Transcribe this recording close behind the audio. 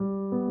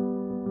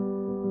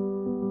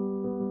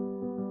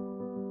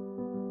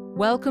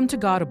Welcome to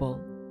Godable,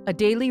 a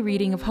daily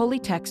reading of holy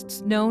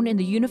texts known in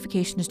the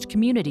Unificationist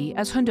community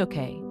as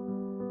Hoondoke.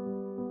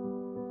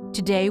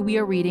 Today we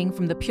are reading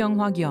from the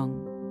Pyeonghwa Gyeong.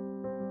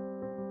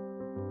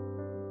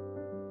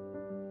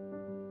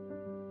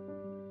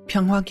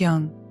 Pyeonghwa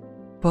Gyeong,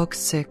 Book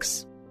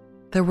 6,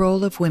 The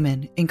Role of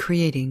Women in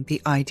Creating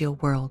the Ideal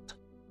World.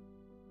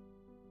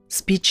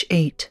 Speech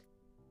 8,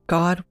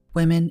 God,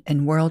 Women,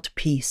 and World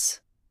Peace.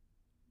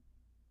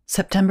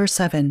 September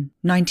 7,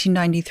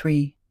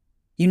 1993,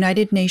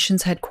 United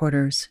Nations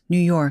Headquarters, New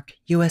York,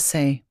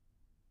 USA.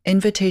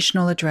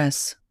 Invitational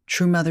Address,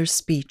 True Mother's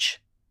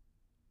Speech.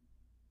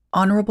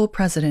 Honorable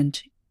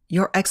President,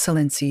 Your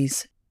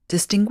Excellencies,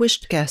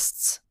 distinguished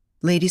guests,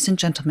 ladies and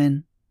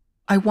gentlemen,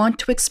 I want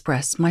to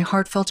express my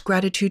heartfelt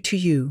gratitude to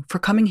you for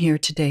coming here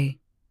today.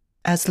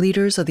 As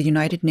leaders of the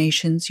United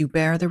Nations, you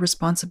bear the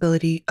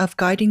responsibility of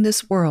guiding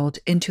this world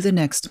into the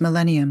next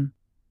millennium.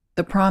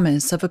 The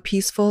promise of a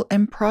peaceful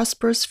and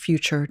prosperous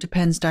future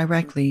depends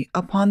directly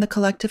upon the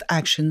collective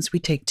actions we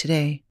take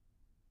today.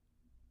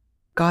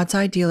 God's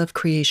ideal of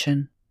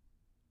creation.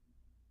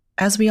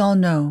 As we all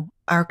know,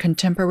 our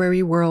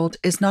contemporary world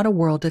is not a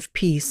world of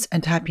peace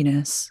and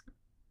happiness.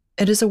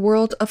 It is a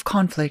world of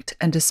conflict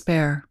and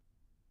despair.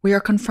 We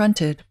are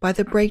confronted by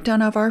the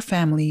breakdown of our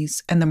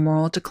families and the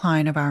moral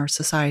decline of our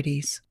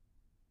societies.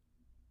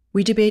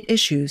 We debate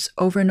issues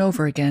over and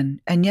over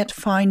again and yet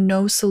find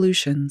no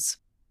solutions.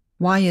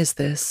 Why is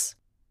this?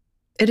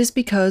 It is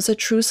because a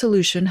true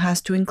solution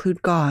has to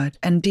include God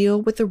and deal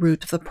with the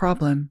root of the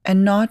problem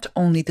and not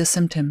only the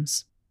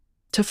symptoms.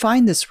 To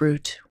find this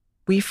root,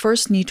 we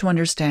first need to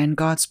understand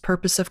God's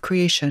purpose of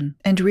creation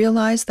and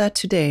realize that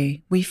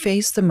today we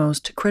face the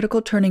most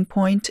critical turning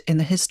point in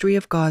the history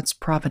of God's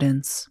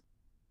providence.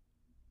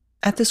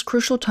 At this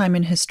crucial time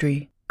in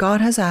history,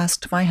 God has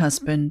asked my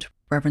husband,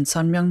 Reverend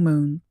Sun Myung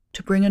Moon,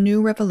 to bring a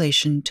new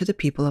revelation to the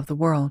people of the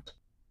world.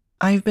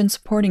 I have been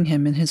supporting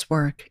him in his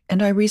work,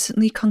 and I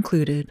recently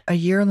concluded a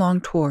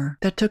year-long tour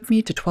that took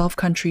me to 12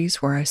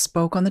 countries where I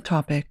spoke on the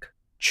topic,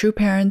 True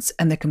Parents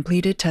and the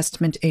Completed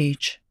Testament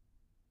Age.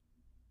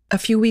 A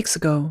few weeks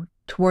ago,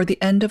 toward the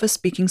end of a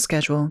speaking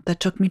schedule that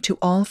took me to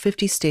all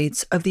 50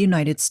 states of the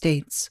United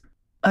States,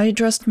 I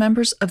addressed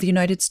members of the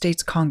United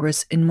States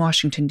Congress in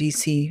Washington,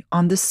 D.C.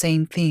 on this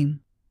same theme.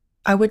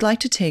 I would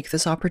like to take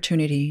this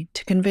opportunity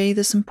to convey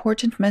this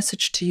important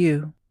message to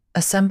you,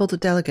 assembled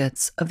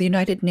delegates of the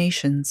United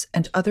Nations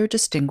and other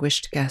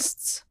distinguished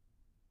guests.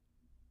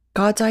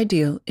 God's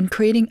ideal in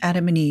creating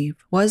Adam and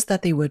Eve was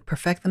that they would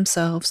perfect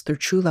themselves through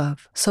true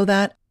love, so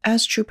that,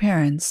 as true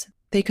parents,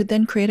 they could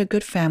then create a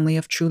good family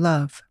of true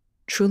love,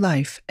 true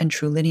life, and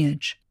true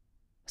lineage.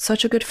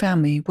 Such a good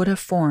family would have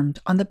formed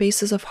on the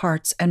basis of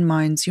hearts and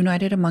minds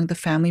united among the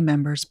family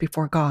members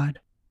before God.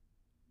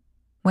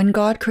 When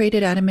God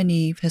created Adam and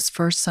Eve, his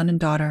first son and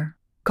daughter,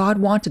 God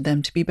wanted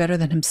them to be better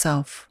than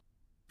himself.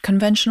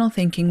 Conventional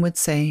thinking would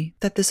say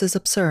that this is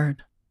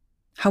absurd.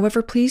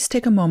 However, please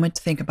take a moment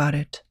to think about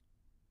it.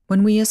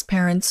 When we as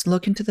parents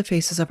look into the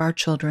faces of our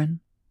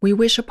children, we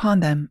wish upon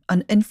them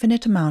an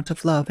infinite amount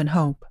of love and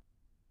hope.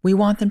 We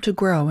want them to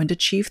grow and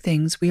achieve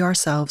things we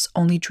ourselves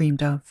only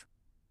dreamed of.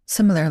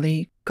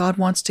 Similarly, God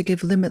wants to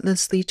give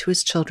limitlessly to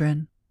his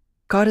children.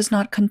 God is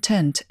not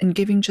content in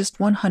giving just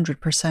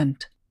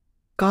 100%.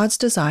 God's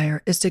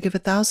desire is to give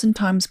 1,000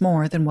 times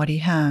more than what he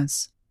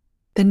has.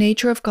 The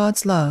nature of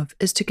God's love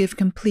is to give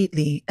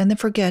completely and then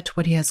forget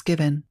what he has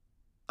given.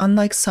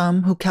 Unlike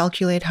some who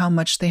calculate how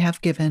much they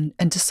have given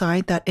and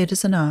decide that it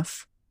is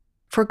enough,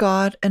 for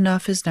God,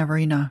 enough is never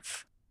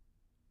enough.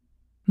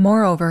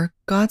 Moreover,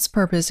 God's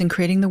purpose in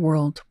creating the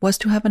world was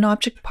to have an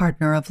object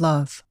partner of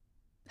love.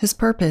 His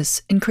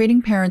purpose in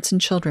creating parents and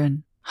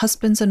children,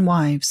 husbands and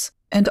wives,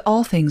 and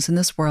all things in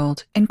this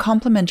world in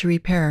complementary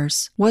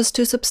pairs was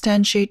to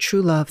substantiate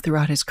true love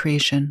throughout his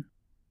creation.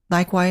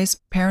 Likewise,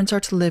 parents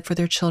are to live for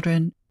their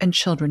children and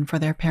children for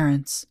their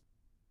parents.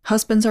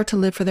 Husbands are to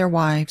live for their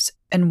wives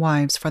and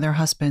wives for their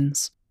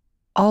husbands.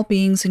 All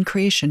beings in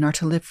creation are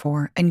to live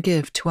for and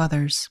give to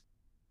others.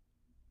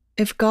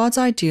 If God's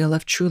ideal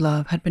of true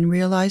love had been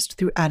realized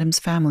through Adam's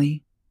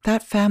family,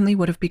 that family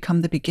would have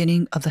become the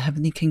beginning of the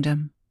heavenly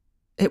kingdom.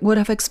 It would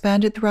have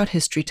expanded throughout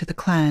history to the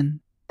clan,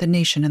 the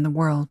nation, and the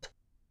world.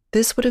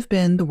 This would have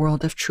been the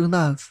world of true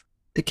love,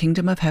 the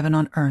kingdom of heaven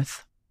on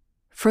earth.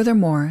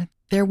 Furthermore,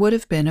 there would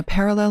have been a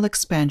parallel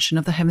expansion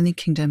of the heavenly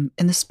kingdom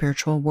in the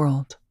spiritual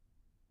world.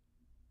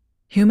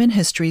 Human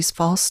history's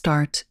false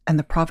start and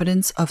the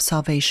providence of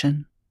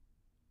salvation.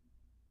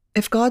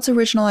 If God's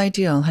original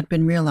ideal had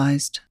been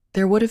realized,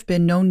 there would have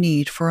been no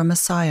need for a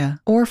Messiah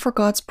or for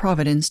God's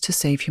providence to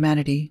save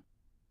humanity.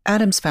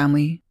 Adam's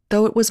family,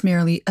 though it was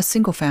merely a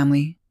single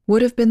family,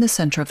 would have been the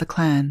center of the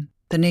clan,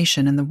 the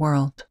nation, and the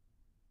world.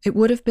 It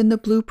would have been the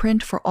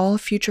blueprint for all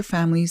future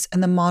families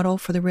and the model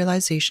for the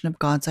realization of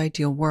God's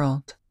ideal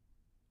world.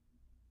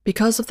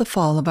 Because of the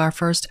fall of our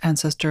first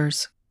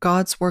ancestors,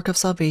 God's work of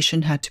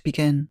salvation had to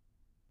begin.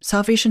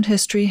 Salvation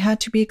history had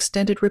to be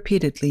extended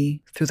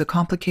repeatedly through the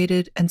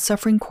complicated and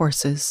suffering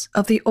courses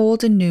of the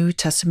Old and New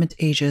Testament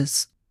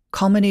ages,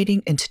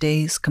 culminating in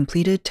today's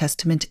completed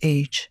Testament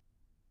age.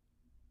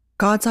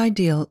 God's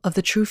ideal of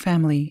the true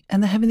family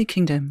and the heavenly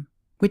kingdom,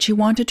 which he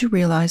wanted to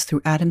realize through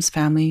Adam's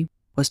family,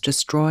 was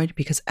destroyed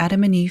because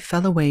Adam and Eve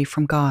fell away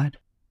from God.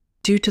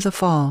 Due to the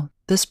fall,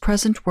 this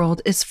present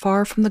world is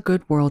far from the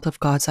good world of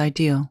God's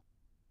ideal.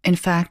 In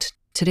fact,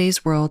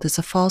 today's world is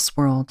a false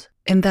world,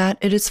 in that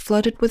it is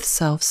flooded with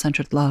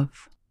self-centered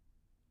love.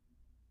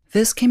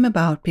 This came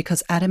about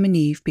because Adam and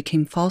Eve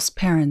became false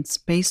parents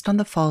based on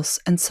the false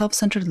and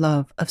self-centered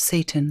love of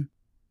Satan.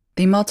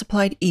 They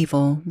multiplied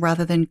evil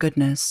rather than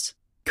goodness,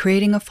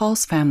 creating a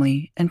false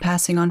family and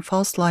passing on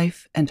false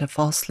life and a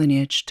false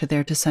lineage to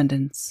their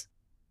descendants.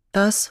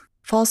 Thus,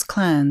 false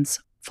clans,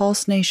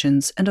 false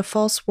nations, and a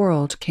false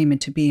world came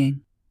into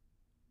being.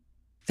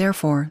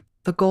 Therefore,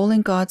 the goal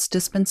in God's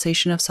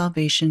dispensation of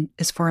salvation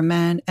is for a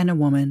man and a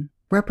woman,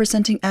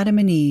 representing Adam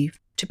and Eve,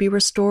 to be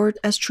restored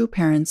as true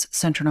parents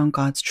centered on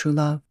God's true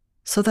love,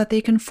 so that they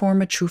can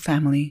form a true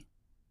family.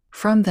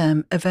 From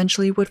them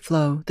eventually would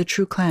flow the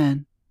true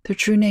clan, the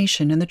true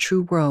nation, and the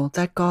true world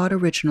that God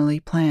originally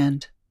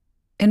planned.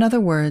 In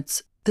other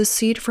words, the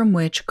seed from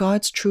which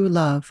God's true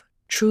love,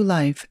 true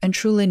life, and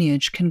true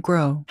lineage can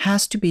grow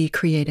has to be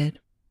created.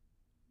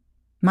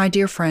 My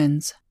dear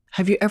friends,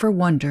 have you ever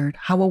wondered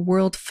how a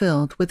world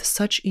filled with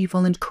such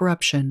evil and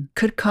corruption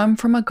could come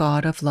from a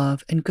God of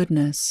love and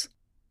goodness?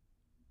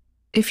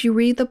 If you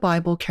read the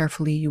Bible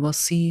carefully, you will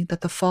see that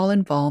the fall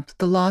involved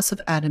the loss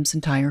of Adam's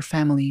entire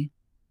family.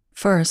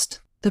 First,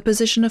 the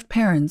position of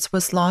parents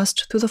was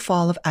lost through the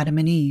fall of Adam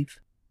and Eve.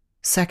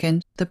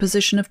 Second, the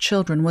position of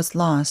children was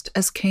lost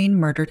as Cain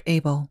murdered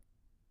Abel.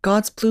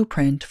 God's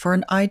blueprint for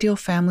an ideal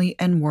family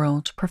and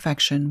world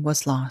perfection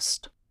was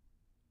lost.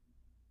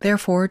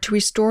 Therefore, to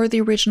restore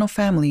the original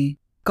family,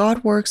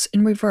 God works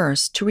in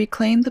reverse to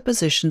reclaim the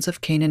positions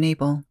of Cain and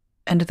Abel,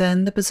 and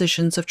then the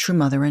positions of true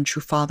mother and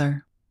true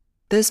father.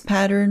 This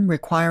pattern,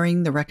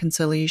 requiring the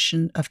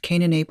reconciliation of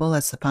Cain and Abel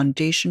as the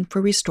foundation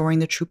for restoring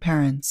the true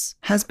parents,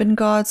 has been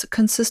God's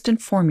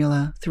consistent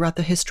formula throughout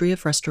the history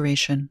of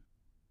restoration.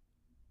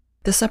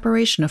 The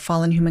separation of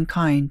fallen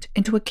humankind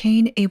into a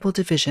Cain-Abel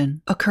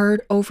division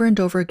occurred over and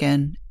over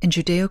again in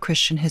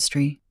Judeo-Christian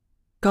history.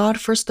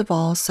 God first of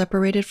all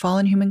separated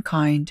fallen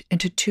humankind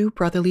into two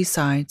brotherly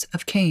sides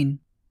of Cain,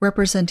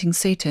 representing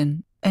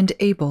Satan, and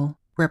Abel,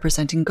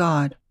 representing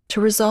God,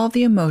 to resolve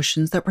the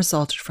emotions that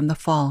resulted from the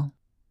fall.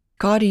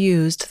 God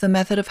used the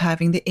method of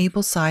having the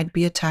Abel side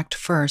be attacked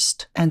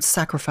first and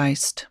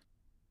sacrificed.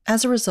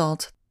 As a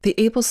result, the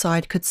Abel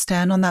side could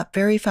stand on that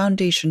very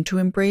foundation to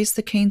embrace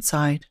the Cain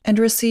side and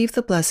receive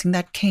the blessing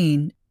that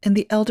Cain, in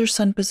the elder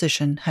son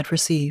position, had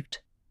received.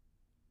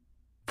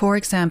 For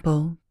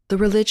example, the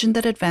religion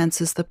that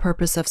advances the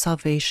purpose of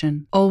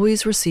salvation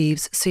always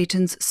receives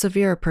Satan's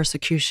severe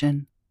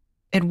persecution.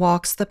 It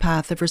walks the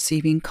path of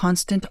receiving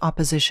constant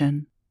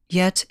opposition.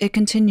 Yet it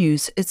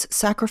continues its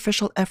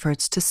sacrificial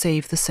efforts to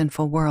save the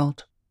sinful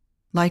world.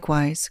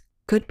 Likewise,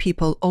 good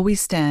people always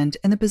stand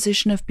in the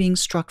position of being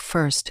struck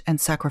first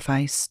and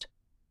sacrificed.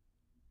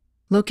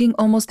 Looking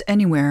almost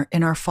anywhere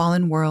in our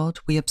fallen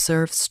world, we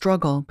observe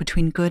struggle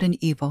between good and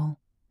evil,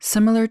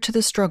 similar to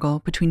the struggle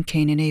between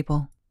Cain and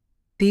Abel.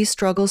 These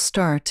struggles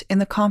start in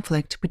the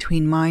conflict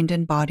between mind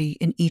and body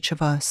in each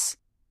of us.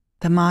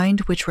 The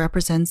mind, which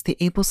represents the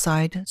Abel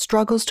side,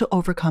 struggles to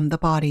overcome the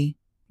body,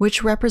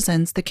 which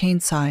represents the Cain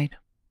side.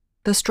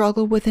 The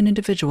struggle within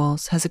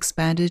individuals has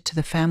expanded to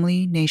the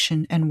family,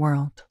 nation, and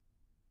world.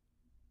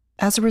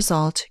 As a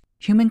result,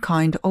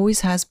 humankind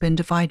always has been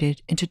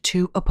divided into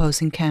two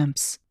opposing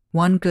camps,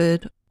 one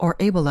good or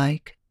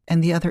Abel-like,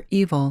 and the other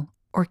evil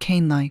or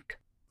Cain-like,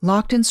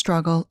 locked in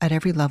struggle at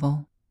every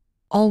level.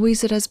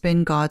 Always it has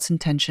been God's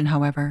intention,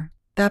 however,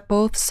 that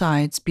both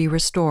sides be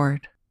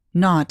restored,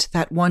 not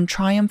that one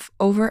triumph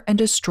over and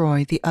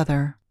destroy the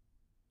other.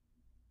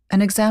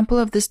 An example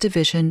of this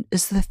division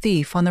is the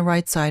thief on the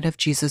right side of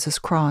Jesus'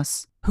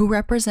 cross, who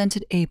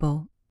represented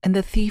Abel, and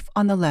the thief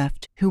on the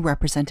left, who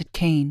represented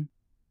Cain.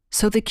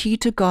 So the key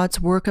to God's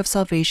work of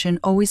salvation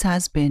always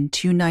has been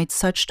to unite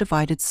such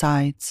divided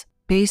sides,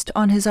 based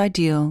on his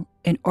ideal,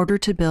 in order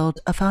to build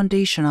a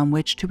foundation on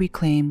which to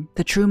reclaim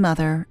the true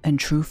mother and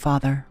true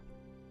father.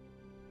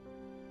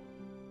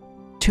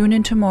 Tune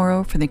in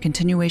tomorrow for the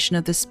continuation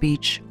of the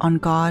speech on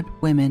God,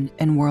 women,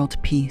 and world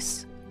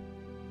peace.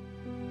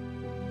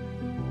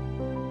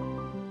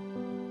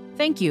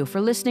 Thank you for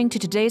listening to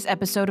today's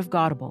episode of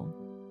Godable.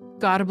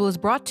 Godable is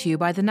brought to you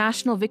by the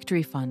National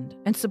Victory Fund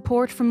and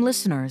support from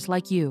listeners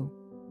like you.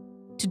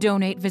 To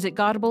donate, visit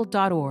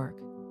godable.org.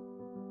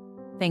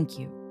 Thank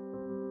you.